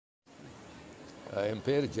என்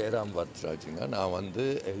பேர் ஜெயராம் வர்த்ராஜுங்க. நான் வந்து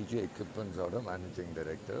எல்ஜி எக்யூப்மெண்ட்ஸோட மேனேஜிங்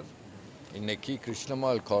டைரக்டர். இன்றைக்கி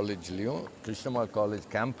Krishnammal college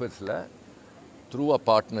கேம்பஸில் through a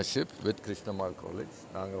partnership with Krishnammal college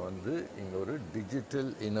நாங்கள் வந்து இங்கே ஒரு டிஜிட்டல்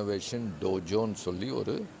இன்னோவேஷன் டோஜோன்னு சொல்லி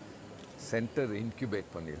ஒரு சென்டர் இன்க்யூபேட்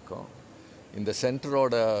பண்ணியிருக்கோம். இந்த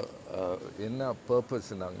சென்டரோட என்ன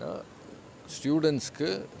பர்பஸ்னாங்க, ஸ்டூடெண்ட்ஸ்க்கு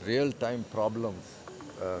ரியல் டைம் ப்ராப்ளம்ஸ்,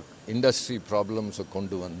 இண்டஸ்ட்ரி ப்ராப்ளம்ஸை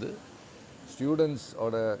கொண்டு வந்து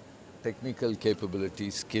ஸ்டூடெண்ட்ஸோட டெக்னிக்கல் கேப்பபிலிட்டி,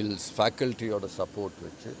 ஸ்கில்ஸ், ஃபேக்கல்ட்டியோட சப்போர்ட்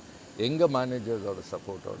வச்சு, எங்கள் மேனேஜர்ஸோட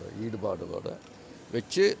சப்போர்ட்டோட ஈடுபாடோட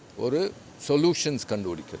வச்சு ஒரு சொல்யூஷன்ஸ்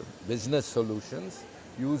கண்டுபிடிக்கிறது, business solutions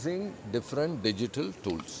using different digital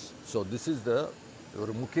tools. So this is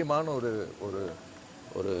ஒரு முக்கியமான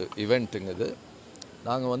ஒரு இவெண்ட்டுங்க இது.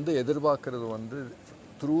 நாங்கள் வந்து எதிர்பார்க்குறது வந்து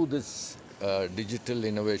through this digital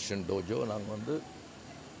innovation Tojo நாங்கள் வந்து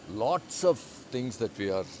lots of things that we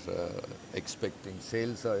are expecting.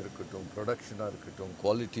 சேல்ஸாக இருக்கட்டும், ப்ரொடக்ஷனாக இருக்கட்டும்,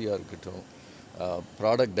 குவாலிட்டியாக இருக்கட்டும்,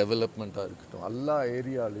 ப்ராடக்ட் டெவலப்மெண்ட்டாக இருக்கட்டும், எல்லா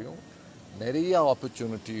ஏரியாலையும் நிறைய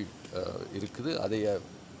ஆப்பர்ச்சுனிட்டி இருக்குது. அதைய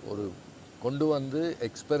ஒரு கொண்டு வந்து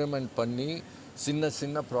எக்ஸ்பெரிமெண்ட் பண்ணி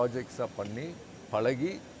சின்ன ப்ராஜெக்ட்ஸாக பண்ணி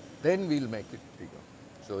பழகி தென் wheel make it become.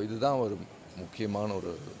 So இதுதான் ஒரு முக்கியமான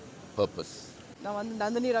ஒரு பர்பஸ். நான் வந்து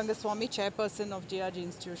Nandini Rangaswamy, chairperson of GRG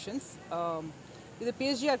institutions. இது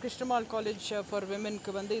பிஎஸ்ஜிஆர் கிருஷ்ணமால் காலேஜ் ஃபார்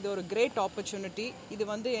விமென்க்கு வந்து இது ஒரு கிரேட் ஆப்பர்ச்சுனிட்டி. இது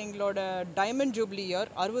வந்து எங்களோட டைமண்ட் ஜூப்ளி இயர்,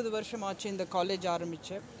 60 வருஷம் ஆச்சு இந்த காலேஜ்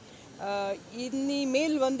ஆரம்பித்து.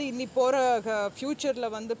 இனிமேல் வந்து போகிற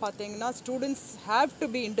ஃப்யூச்சரில் வந்து பார்த்தீங்கன்னா students have to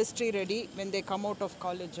be industry ready when they come out of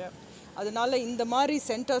college. அதனால் இந்த மாதிரி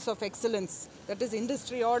centres of excellence, that is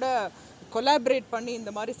இண்டஸ்ட்ரியோட collaborate பண்ணி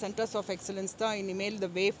இந்த மாதிரி சென்டர்ஸ் ஆஃப் எக்ஸலன்ஸ் தான் இனிமேல் த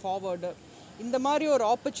வே ஃபார்வர்டு. இந்த மாதிரி ஒரு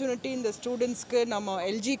ஆப்பர்ச்சுனிட்டி இந்த ஸ்டூடெண்ட்ஸ்க்கு நம்ம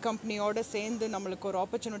எல்ஜி கம்பெனியோடு சேர்ந்து நம்மளுக்கு ஒரு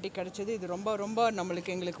ஆப்பர்ச்சுனிட்டி கிடைச்சது. இது ரொம்ப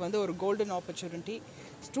எங்களுக்கு வந்து ஒரு கோல்டன் ஆப்பர்ச்சுனிட்டி.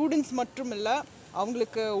 ஸ்டூடெண்ட்ஸ் மட்டும் இல்லை,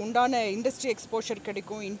 அவங்களுக்கு உண்டான இண்டஸ்ட்ரி எக்ஸ்போஷர்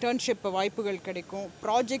கிடைக்கும், இன்டர்ன்ஷிப் வாய்ப்புகள் கிடைக்கும்,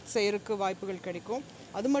 ப்ராஜெக்ட் செய்கிறதுக்கு வாய்ப்புகள் கிடைக்கும்.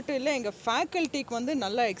 அது மட்டும் இல்லை, எங்கள் ஃபேக்கல்ட்டிக்கு வந்து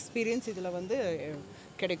நல்ல எக்ஸ்பீரியன்ஸ் இதில் வந்து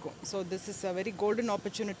கிடைக்கும். So this is a very golden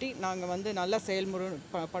opportunity. நாங்கள் வந்து நல்லா செயல்முறை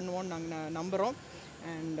பண்ணுவோம்னு நாங்கள் நம்புகிறோம்.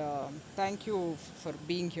 And thank you for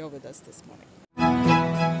being here with us this morning.